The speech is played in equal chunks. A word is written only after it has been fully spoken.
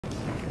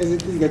As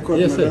it is the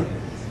court, yes, sir.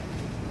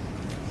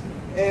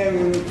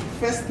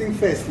 First thing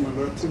first, my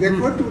lord. The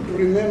court would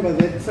remember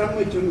that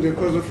somewhere during the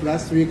course of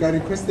last week, I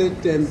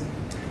requested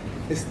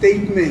a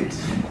statement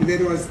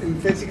that was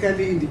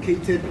emphatically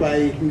indicated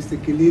by Mr.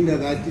 Gininda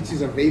that it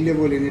is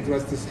available and it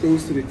was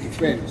disclosed to the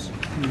defense.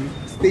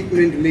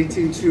 Statement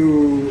relating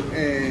to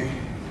a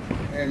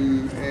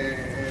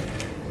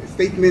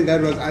statement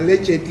that was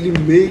allegedly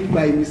made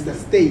by Mr.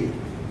 Steyn,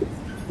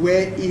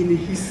 wherein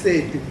he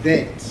said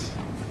that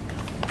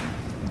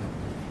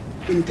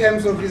in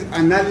terms of his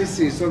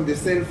analysis of the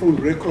cell phone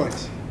record,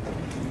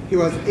 he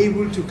was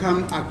able to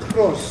come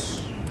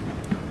across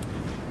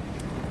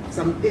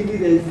some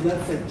evidence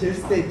that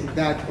suggested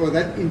that, or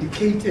that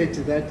indicated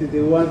that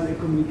there was a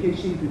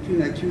communication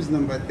between accused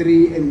number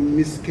 3 and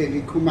Ms.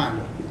 Kelly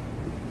Khumalo.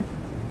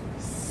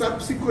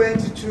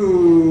 Subsequent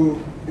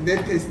to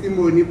that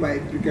testimony by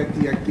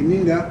Brigadier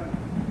Gininda,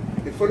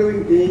 the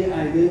following day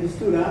I then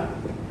stood up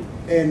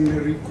and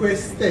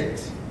requested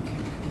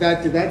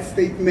that that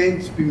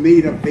statement be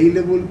made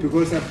available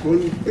because I've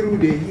gone through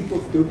the heap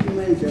of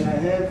documents that I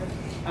have,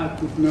 I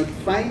could not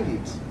find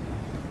it.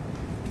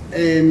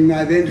 And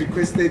I then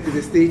requested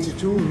the state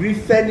to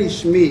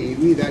refurnish me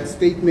with that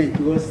statement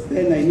because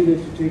then I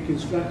needed to take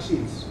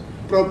instructions,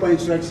 proper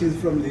instructions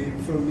from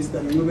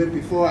Mr. Minobe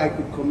before I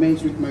could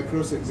commence with my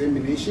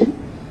cross-examination.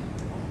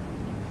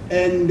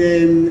 And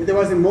there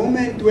was a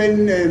moment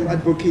when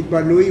Advocate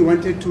Baloyi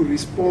wanted to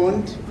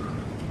respond,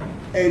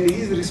 and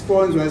his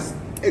response was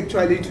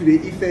actually to the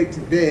effect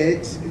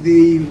that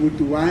they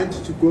would want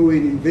to go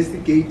and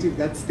investigate if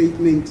that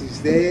statement is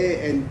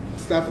there and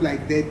stuff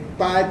like that.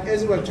 But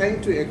as we were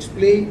trying to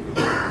explain,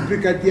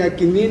 Brigadier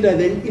Gininda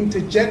then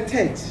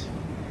interjected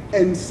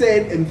and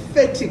said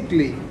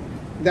emphatically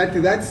that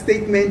that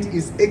statement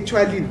is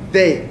actually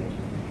there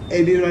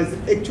and it was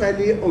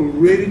actually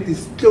already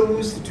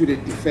disclosed to the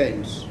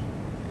defense.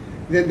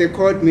 Then the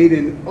court made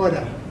an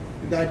order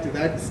that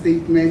that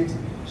statement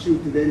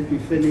should then be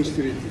furnished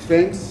to the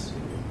defense.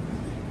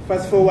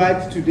 Fast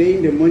forward today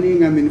in the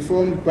morning, I'm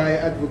informed by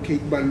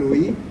Advocate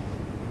Baloyi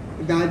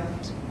that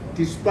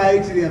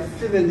despite their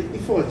fervent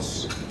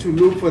efforts to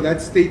look for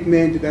that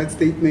statement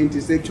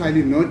is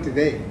actually not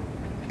there.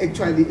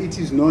 Actually, it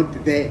is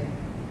not there.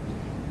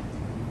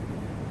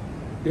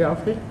 Yeah,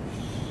 okay.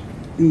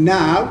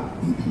 Now,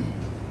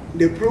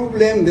 the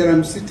problem that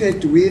I'm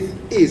seated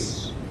with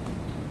is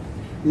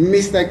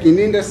Mr.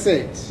 Gininda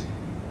said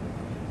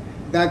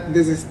that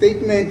there's a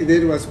statement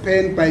that was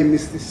penned by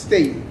Mr.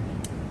 Steyn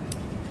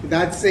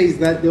that says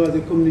that there was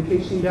a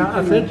communication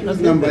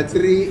between number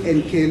 3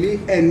 and Kelly,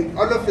 and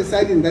all of a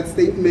sudden that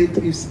statement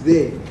is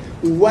there.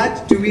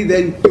 What do we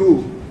then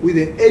do with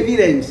the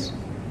evidence,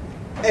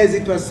 as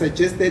it was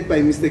suggested by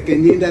Mr.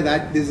 Gininda,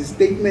 that there's a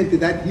statement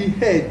that he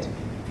had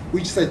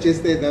which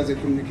suggested there was a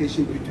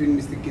communication between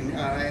Mr.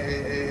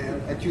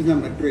 accused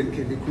number 3 and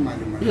Kelly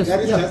Khumalo? Yes, that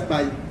is just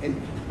by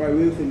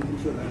way of an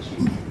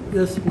introduction.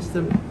 Yes,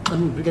 Mr.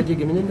 Brigadier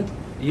Gininda.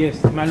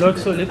 Yes, my lord.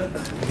 So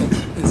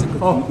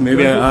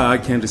maybe I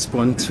can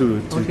respond to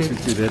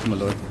that, my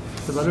lord.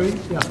 Mr. Baloyi?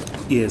 Yeah.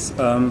 Yes.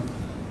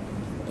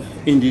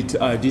 Indeed,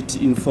 I did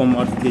inform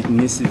Advocate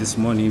Nisi this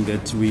morning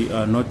that we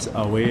are not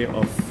aware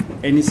of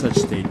any such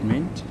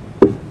statement,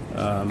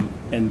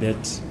 and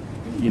that,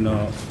 you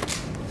know,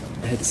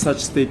 had such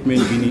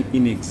statement been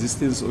in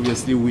existence,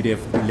 obviously we'd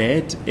have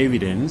led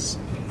evidence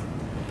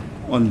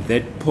on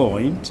that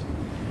point,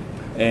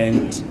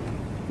 and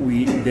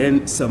we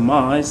then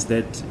surmise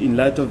that in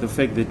light of the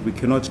fact that we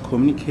cannot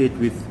communicate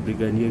with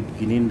Brigadier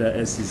Gininda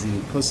as is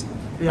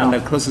under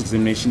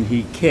cross-examination,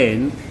 he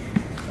can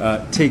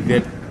take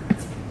that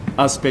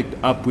aspect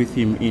up with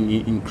him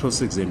in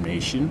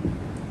cross-examination,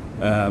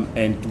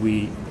 and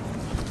we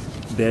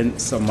then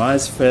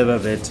surmise further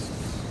that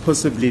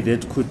possibly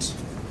that could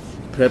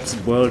perhaps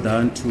boil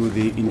down to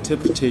the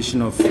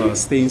interpretation of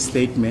Steyn's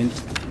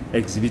statement,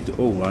 Exhibit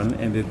 01,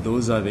 and that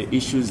those are the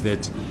issues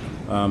that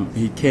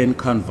he can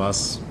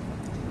canvass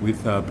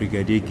with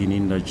Brigadier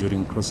Gininda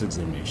during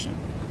cross-examination.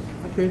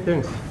 Okay,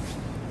 thanks.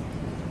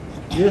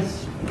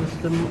 Yes,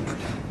 Mr.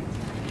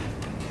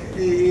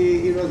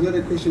 It was not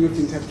a question of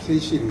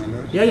interpretation, my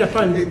lord. Yeah,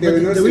 fine. There were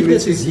no the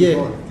witness is here.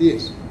 Involved.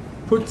 Yes.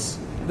 Puts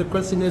the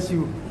question as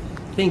you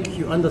think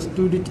you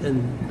understood it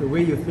and the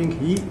way you think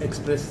he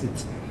expressed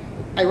it.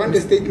 I want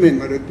a statement,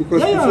 my lord,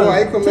 because before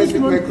I commence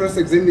with my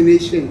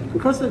cross-examination,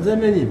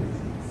 cross-examine him.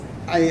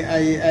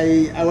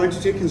 I want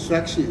to take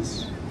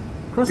instructions.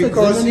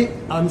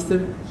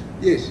 Cross-examine,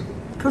 yes.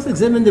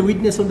 Cross-examine the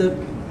witness on the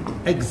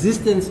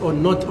existence or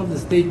not of the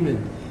statement.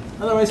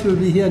 Otherwise, we'll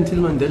be here until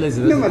Mandela is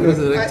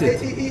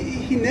resurrected.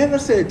 He never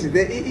said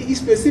that. He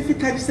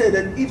specifically said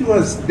that it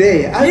was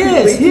there.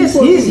 Yes,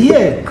 he's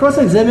here.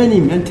 Cross-examine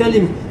him and tell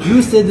him,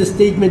 you said the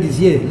statement is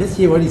here. Let's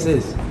hear what he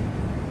says.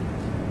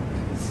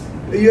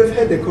 You have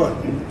heard the call.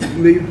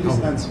 May you please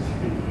answer?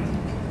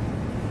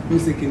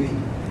 Mr. Kinney.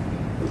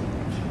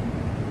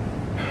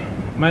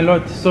 My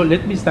lord, so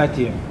let me start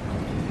here.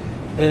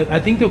 I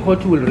think the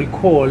court will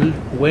recall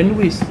when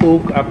we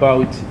spoke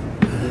about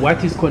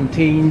what is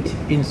contained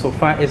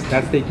insofar as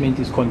that statement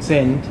is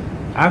concerned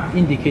I've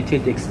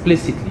indicated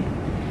explicitly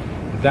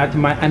that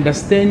my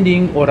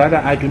understanding, or rather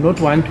I do not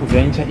want to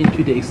venture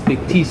into the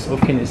expertise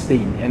of Kenneth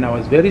Stein, and I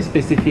was very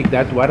specific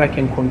that what I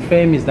can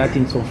confirm is that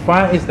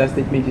insofar as that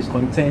statement is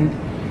concerned,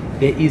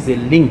 there is a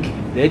link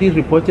that is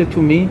reported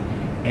to me,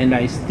 and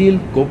I still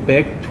go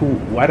back to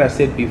what I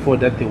said before,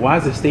 that there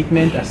was a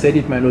statement. I said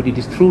it, my lord, it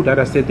is true that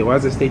I said there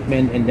was a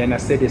statement, and then I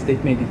said a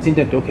statement, it's in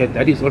the docket,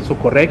 that is also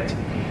correct.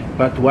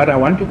 But what I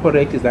want to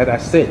correct is that I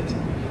said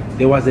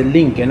there was a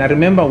link, and I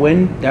remember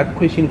when that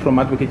question from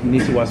Advocate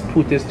Gininda was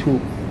put as to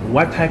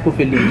what type of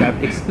a link,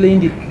 I've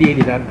explained it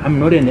clearly that I'm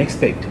not an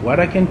expert. What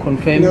I can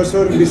confirm... No,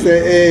 sorry,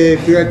 Mr.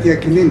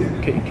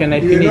 Gininda. Can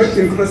I finish? You're not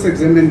been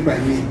cross-examined by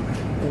me.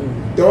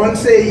 Don't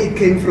say it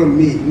came from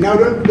me. Now,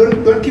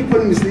 don't keep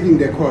on misleading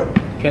the court.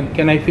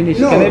 Can I finish?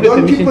 No, can I have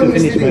don't permission keep on to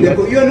finish misleading the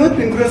court. You are not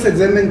being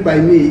cross-examined by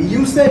me.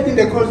 You said in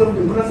the course of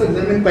being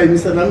cross-examined by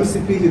Mr.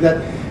 Ramusipili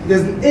that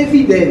there's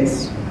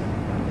evidence,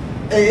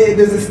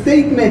 there's a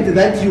statement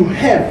that you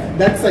have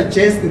that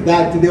suggests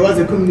that there was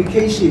a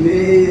communication,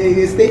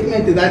 a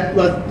statement that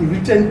was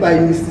written by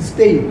Mr.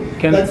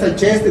 Stein that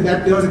suggested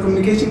that there was a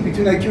communication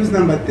between accused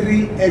number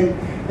 3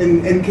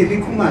 and Kelly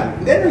Kumar.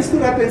 Then I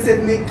stood up and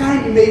said, may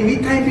we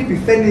kindly be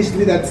finished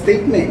with that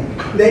statement?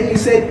 Then you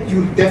said,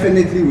 you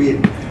definitely will.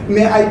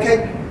 May I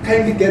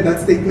kindly get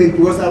that statement,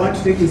 because I want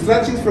to take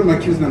instructions from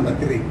accused number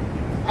 3.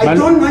 I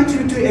don't want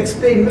you to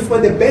explain for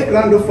the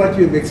background of what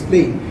you have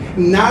explained.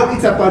 Now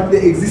it's about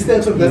the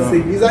existence of that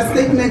statement. Is that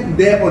statement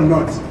there or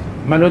not?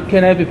 My lord,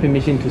 can I have a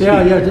permission to speak?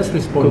 Yeah, just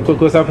respond.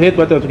 Because I've heard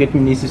what I was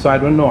getting, Minister, so I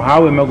don't know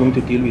how am I going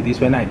to deal with this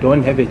when I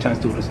don't have a chance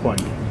to respond.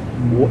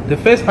 The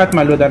first part,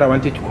 my lord, that I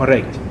wanted to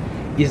correct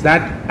is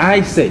that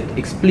I said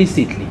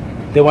explicitly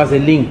there was a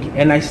link,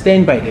 and I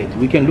stand by that.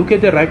 We can look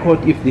at the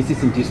record if this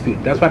is in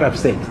dispute. That's what I've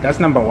said. That's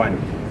number one.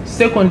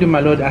 Secondly,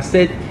 my lord, I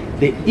said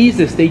there is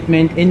a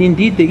statement, and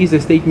indeed there is a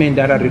statement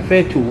that I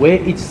refer to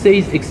where it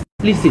says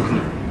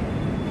explicitly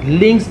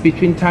links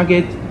between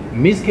target,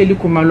 Ms. Kelly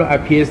Kumalo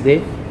appears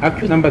there,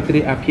 accused number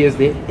 3 appears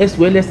there, as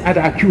well as other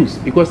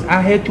accused, because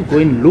I had to go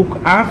and look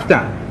after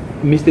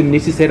Mr.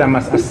 Mnisi said I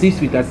must assist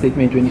with that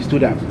statement when he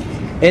stood up.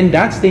 And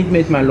that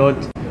statement, my lord,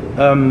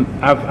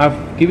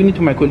 I've given it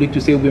to my colleague to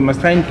say we must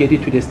try and get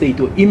it to the state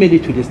or email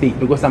it to the state,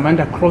 because I'm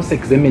under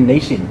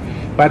cross-examination.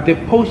 But the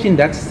portion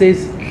that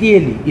says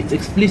clearly, it's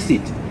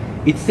explicit,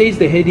 it says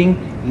the heading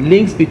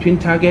links between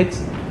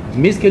targets,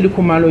 Ms. Kelly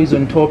Kumalo is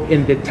on top,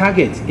 and the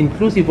targets,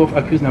 inclusive of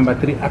accused number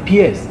 3,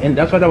 appears. And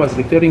that's what I was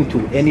referring to.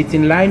 And it's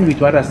in line with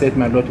what I said,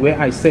 my lord, where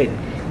I said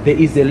there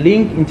is a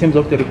link in terms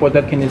of the report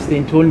that Kenneth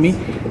Stein told me.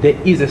 There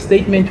is a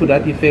statement to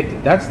that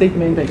effect. That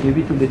statement I gave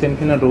it to Lieutenant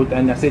Colonel Road,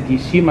 and I said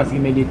she must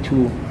email it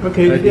to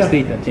the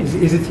state attorney.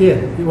 Is it here?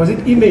 Was it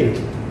emailed?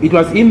 It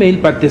was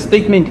emailed, but the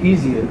statement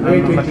is here. I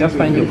must just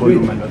find your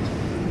volume, my lord.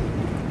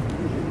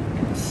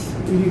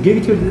 You gave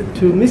it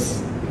to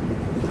Miss?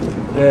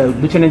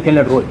 Lieutenant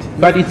Colonel Road.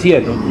 But it's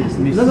here, though. Yes,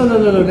 No.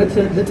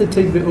 Let's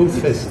take the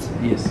oath first.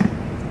 Yes.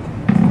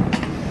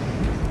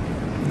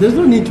 There's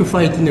no need to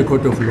fight in a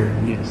court of law.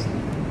 Yes.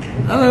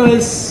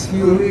 Otherwise,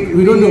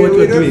 we don't know what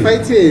we're doing. We're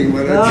not fighting.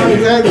 We're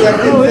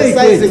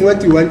emphasizing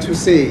what you want to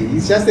say.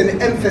 It's just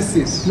an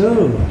emphasis.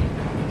 No.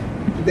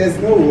 There's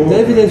no war. The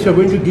evidence you're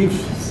going to give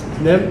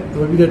them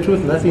will be the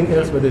truth, nothing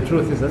else but the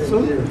truth. Is that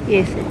so?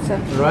 Yes, it's so.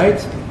 Right?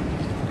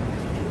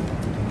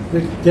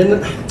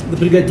 The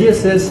brigadier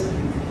says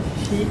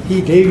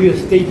he gave you a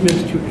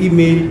statement to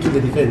email to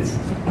the defense.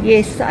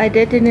 Yes, I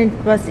did, and it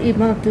was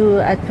emailed to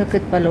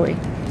Advocate Baloyi.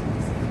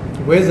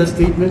 Where's the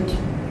statement?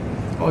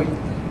 Oh,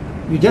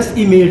 you just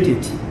emailed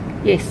it.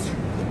 Yes.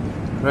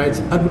 Right,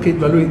 Advocate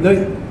Baloyi. No,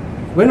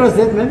 when was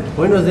that, ma'am?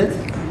 When was that?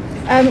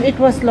 It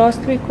was last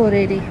week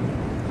already.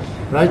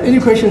 Right, any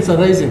questions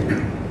arising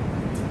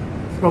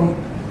from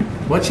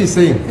what she's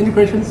saying? Any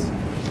questions?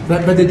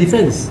 But the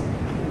defense?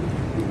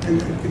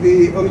 And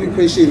the only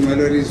question, my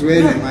lord, is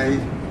when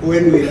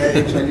will I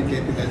actually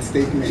get that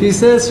statement? She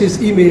says she's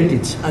emailed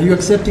it. Are you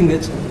accepting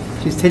that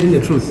she's telling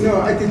the truth? No,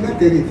 I did not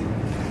get it.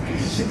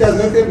 She does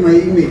not have my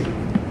email.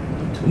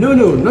 No,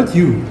 not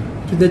you.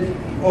 To the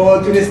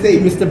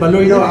state. Mr.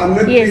 Baloyi. No, I'm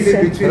not yes,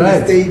 busy between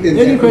the state and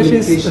any the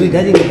questions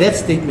regarding that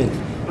statement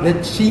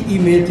that she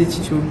emailed it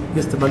to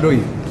Mr.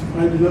 Baloyi?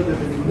 I do not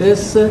have any.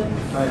 Yes, I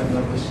have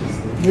no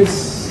questions.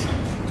 Miss.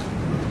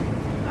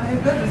 I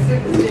have not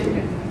received the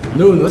statement.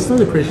 No, that's not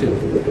the question.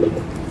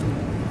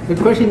 The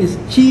question is,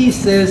 she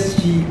says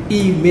she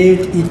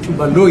emailed it to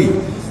Baloyi,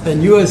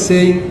 and you are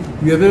saying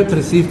you have not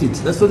received it.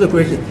 That's not the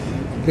question.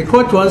 The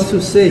court wants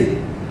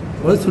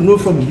to know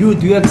from you,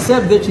 do you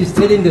accept that she's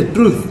telling the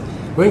truth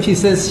when she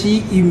says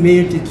she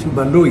emailed it to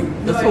Baloyi?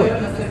 That's all. I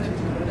don't accept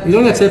it. You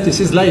don't accept it,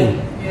 she's lying.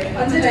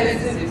 Yeah, until I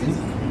receive it.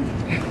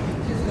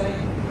 She's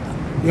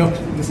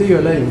lying. You say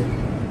you're lying.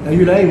 Are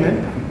you lying,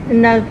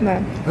 man? No,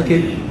 ma'am. Okay,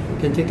 you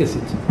can take a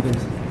seat.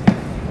 Thanks.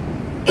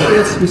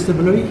 Yes, Mr.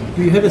 Baloyi,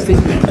 do you have a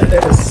statement?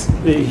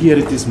 Here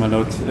it is, my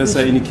lord. As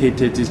I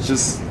indicated, it's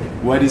just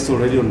what is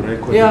already on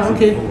record. Yeah,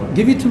 okay.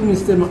 Give it to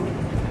Mr.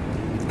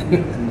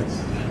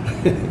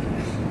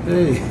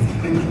 Hey.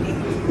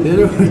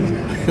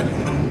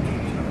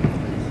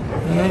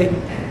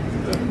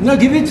 No,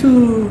 give it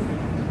to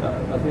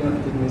I think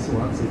Advocate Nisi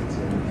wants it.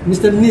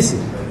 Mr. Nisi.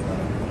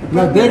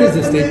 Now there is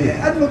a statement.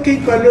 Advocate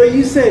Baloyi,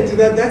 you said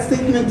that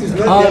statement is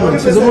not Ah, there. no, All of a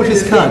Mr. sudden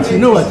Zomoshi's the card. You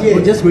statement know is what? here.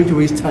 We're just going to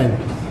waste time.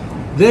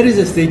 There is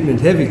a statement.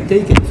 Have it.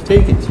 Take it.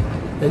 Take it.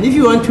 And if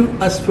you want to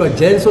ask to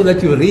adjourn so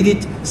that you read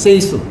it, say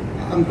so.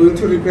 I'm going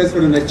to request for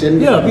an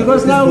agenda. Yeah,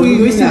 because now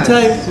we're wasting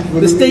time.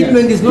 The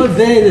statement is not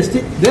there.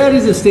 There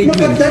is a No, statement.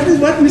 but that is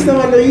what Mr.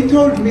 Baloyi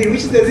told me,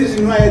 which is the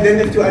reason why I then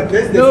have to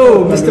address the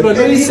No, court. Mr.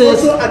 Baloyi And he says-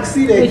 also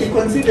acceded, he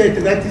considered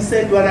that he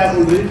said what I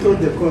already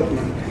told the court.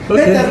 Man.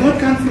 Okay. That does not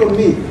come from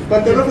me,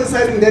 but all of a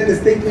sudden that the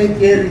statement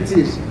here it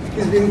is.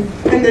 It's been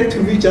handed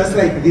to me just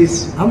like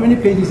this. How many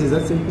pages is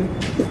that statement?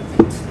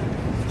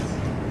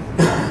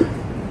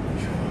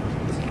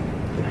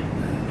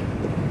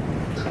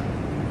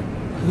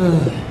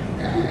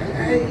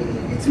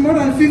 It's more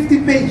than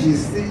 50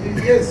 pages.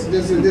 Yes,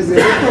 there's a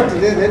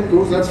record there that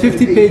goes up to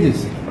 50 the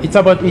pages. It's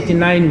about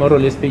 89 more or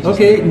less pages.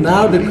 Okay,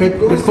 now the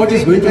court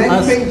is going to 89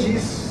 ask.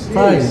 pages.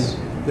 Fine. Yes.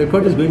 The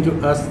court is going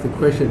to ask the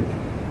question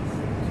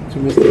to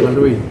Mr.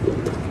 Baloyi.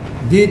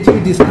 Did you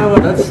discover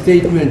that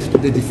statement to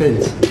the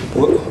defense?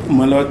 Well,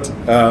 my lord,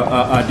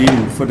 I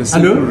didn't, for the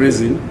simple Hello?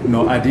 reason.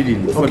 No, I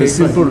didn't. For Okay, the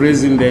simple fine.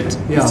 reason that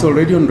Yeah. it's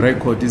already on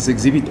record. It's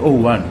Exhibit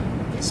 01.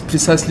 It's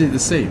precisely the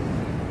same.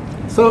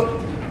 So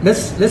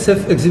let's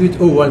have Exhibit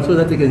 01 so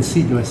that I can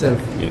see it myself.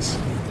 Yes.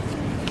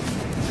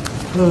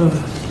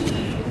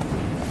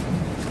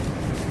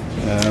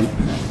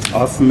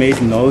 I've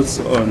made notes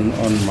on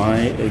my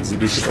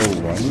Exhibit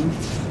 01.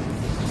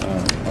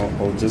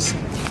 I'll just...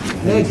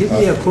 Yeah, give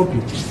me a copy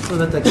so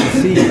that I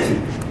can see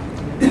it.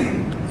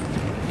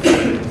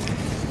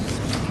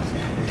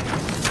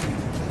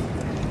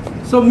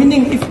 So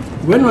meaning,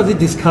 when was it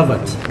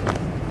discovered?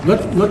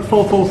 Not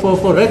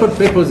for record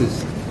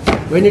purposes.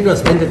 When it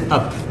was ended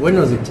up, when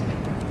was it?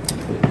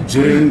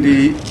 During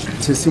the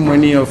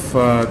testimony of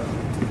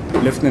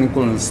Lieutenant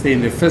Colonel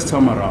Stein the first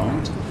time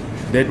around,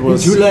 that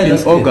was July in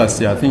last year.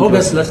 August, yeah, I think.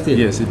 August it was, last year.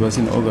 Yes, it was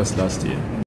in August last year.